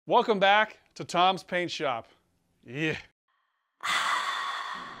Welcome back to Tom's Paint Shop. Yeah.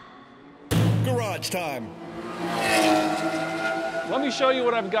 Garage time. Let me show you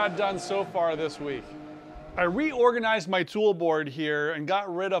what I've got done so far this week. I reorganized my tool board here and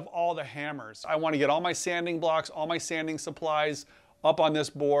got rid of all the hammers. I want to get all my sanding blocks, all my sanding supplies up on this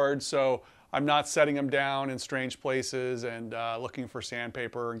board so I'm not setting them down in strange places and looking for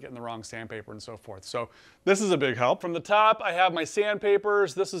sandpaper and getting the wrong sandpaper and so forth. So this is a big help. From the top, I have my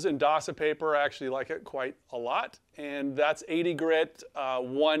sandpapers. This is INDASA paper. I actually like it quite a lot. And that's 80 grit,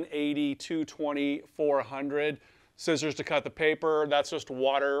 180, 220, 400. Scissors to cut the paper. That's just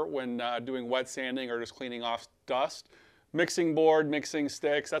water when doing wet sanding or just cleaning off dust. Mixing board, mixing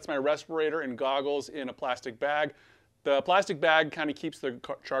sticks. That's my respirator and goggles in a plastic bag. The plastic bag kind of keeps the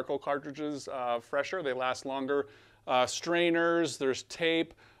charcoal cartridges fresher. They last longer. Strainers, there's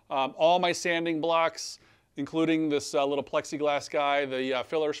tape. All my sanding blocks, including this little plexiglass guy, the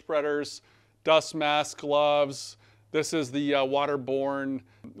filler spreaders, dust mask, gloves. This is the waterborne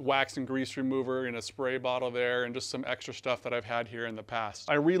wax and grease remover in a spray bottle there, and just some extra stuff that I've had here in the past.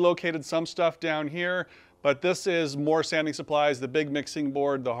 I relocated some stuff down here, but this is more sanding supplies, the big mixing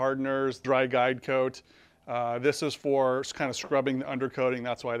board, the hardeners, dry guide coat. This is for kind of scrubbing the undercoating.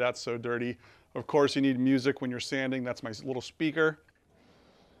 That's why that's so dirty. Of course, you need music when you're sanding. That's my little speaker.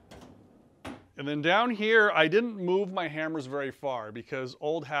 And then down here, I didn't move my hammers very far because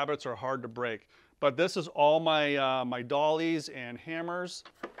old habits are hard to break. But this is all my, my dollies and hammers.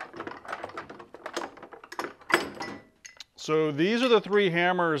 So these are the 3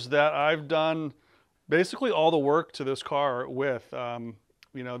 hammers that I've done basically all the work to this car with.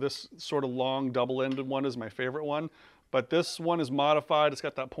 You know, this sort of long double-ended one is my favorite one, but this one is modified. It's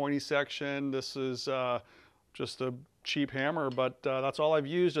got that pointy section. This is just a cheap hammer, but that's all I've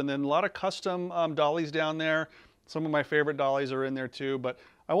used. And then a lot of custom dollies down there. Some of my favorite dollies are in there too, but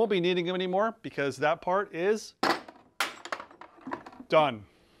I won't be needing them anymore because that part is done.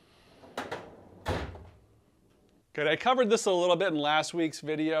 Okay, I covered this a little bit in last week's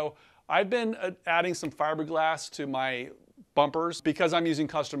video. I've been adding some fiberglass to my bumpers. Because I'm using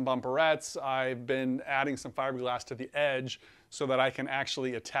custom bumperettes, I've been adding some fiberglass to the edge so that I can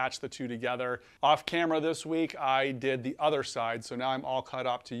actually attach the two together. Off camera this week, I did the other side, so now I'm all cut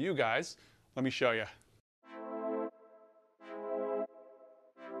up to you guys. Let me show you.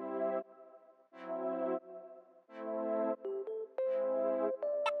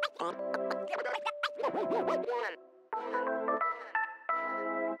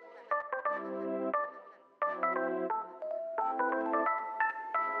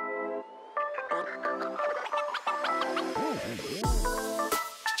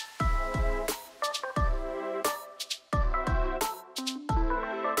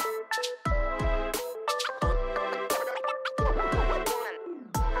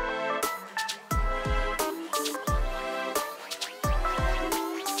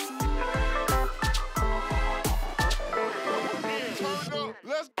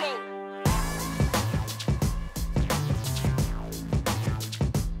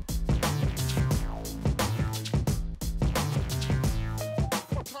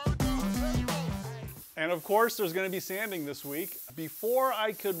 And of course, there's going to be sanding this week. Before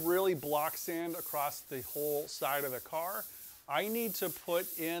I could really block sand across the whole side of the car, I need to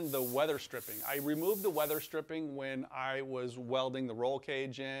put in the weather stripping. I removed the weather stripping when I was welding the roll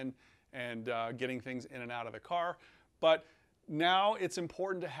cage in and getting things in and out of the car. But now it's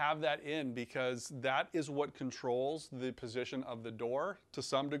important to have that in because that is what controls the position of the door to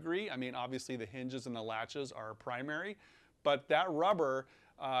some degree. I mean, obviously the hinges and the latches are primary, but that rubber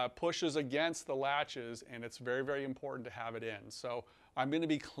pushes against the latches, and it's very, very important to have it in. So I'm going to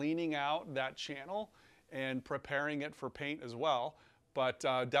be cleaning out that channel and preparing it for paint as well, but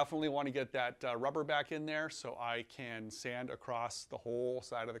definitely want to get that rubber back in there so I can sand across the whole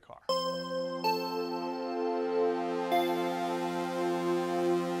side of the car.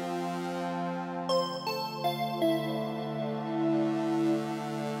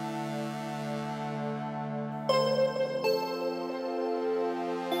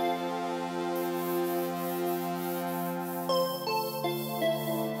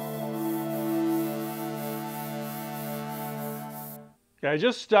 I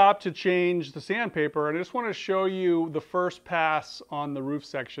just stopped to change the sandpaper, and I just want to show you the first pass on the roof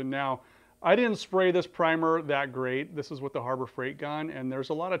section. Now, I didn't spray this primer that great. This is with the Harbor Freight gun, and there's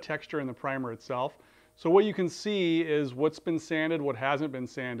a lot of texture in the primer itself. So what you can see is what's been sanded, what hasn't been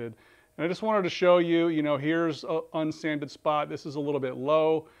sanded. And I just wanted to show you, here's an unsanded spot. This is a little bit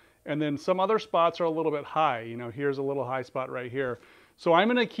low, and then some other spots are a little bit high. Here's a little high spot right here. So I'm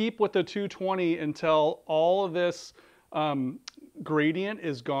going to keep with the 220 until all of this gradient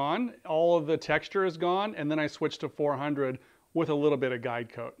is gone, all of the texture is gone, and then I switched to 400 with a little bit of guide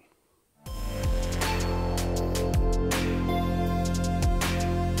coat.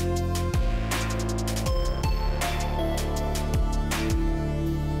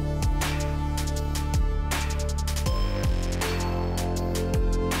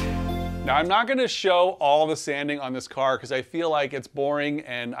 Now, I'm not going to show all the sanding on this car because I feel like it's boring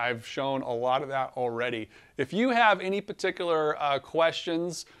and I've shown a lot of that already. If you have any particular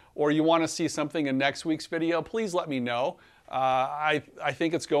questions or you want to see something in next week's video, please let me know. I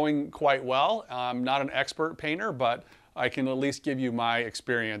think it's going quite well. I'm not an expert painter, but I can at least give you my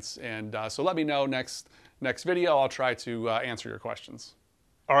experience. And so let me know next video. I'll try to answer your questions.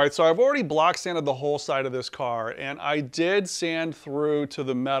 All right, so I've already block sanded the whole side of this car, and I did sand through to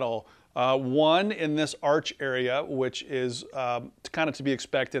the metal. One in this arch area, which is kind of to be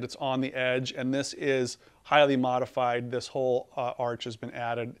expected. It's on the edge, and this is highly modified. This whole arch has been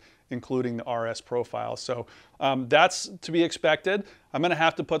added, including the RS profile. So that's to be expected. I'm gonna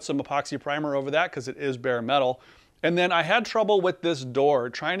have to put some epoxy primer over that because it is bare metal. And then I had trouble with this door,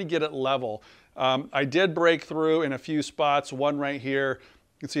 trying to get it level. I did break through in a few spots, one right here.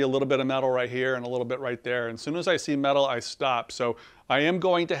 You can see a little bit of metal right here and a little bit right there. And as soon as I see metal, I stop. So I am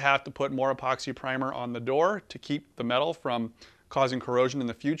going to have to put more epoxy primer on the door to keep the metal from causing corrosion in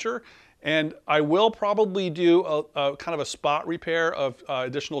the future. And I will probably do a kind of a spot repair of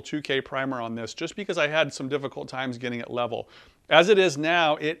additional 2K primer on this, just because I had some difficult times getting it level. As it is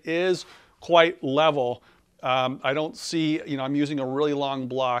now, it is quite level. I don't see, I'm using a really long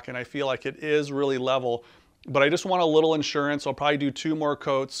block and I feel like it is really level. But I just want a little insurance. I'll probably do 2 more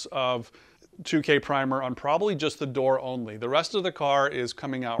coats of 2K primer on probably just the door only. The rest of the car is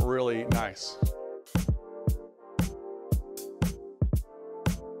coming out really nice.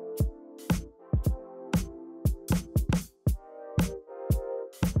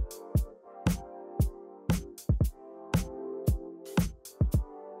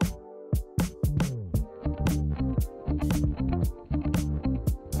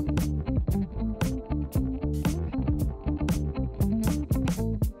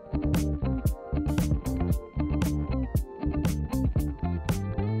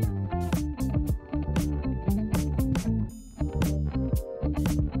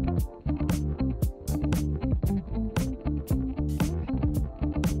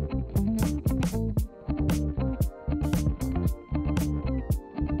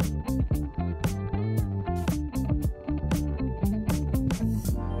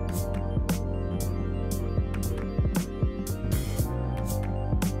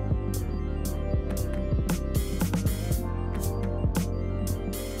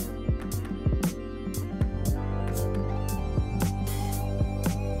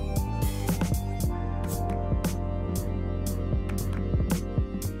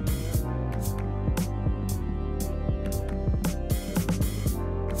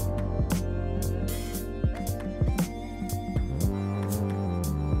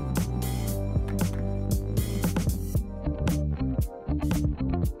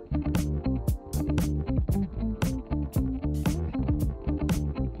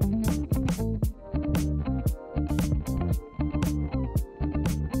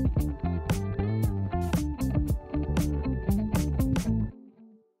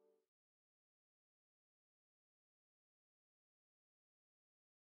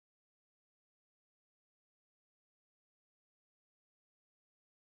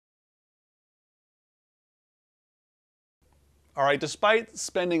 All right, despite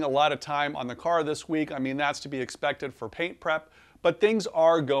spending a lot of time on the car this week, I mean, that's to be expected for paint prep, but things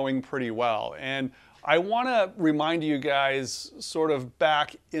are going pretty well. And I want to remind you guys sort of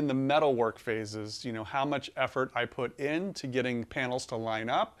back in the metalwork phases, how much effort I put into getting panels to line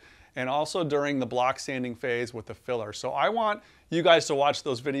up, and also during the block sanding phase with the filler. So I want you guys to watch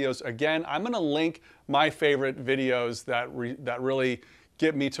those videos again. I'm going to link my favorite videos that really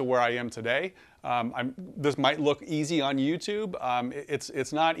get me to where I am today. This might look easy on YouTube.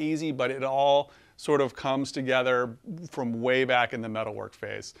 It's not easy, but it all sort of comes together from way back in the metalwork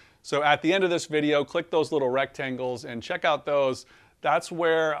phase. So at the end of this video, click those little rectangles and check out those. That's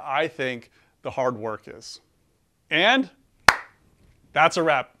where I think the hard work is. And that's a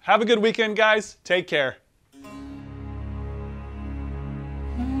wrap. Have a good weekend, guys. Take care.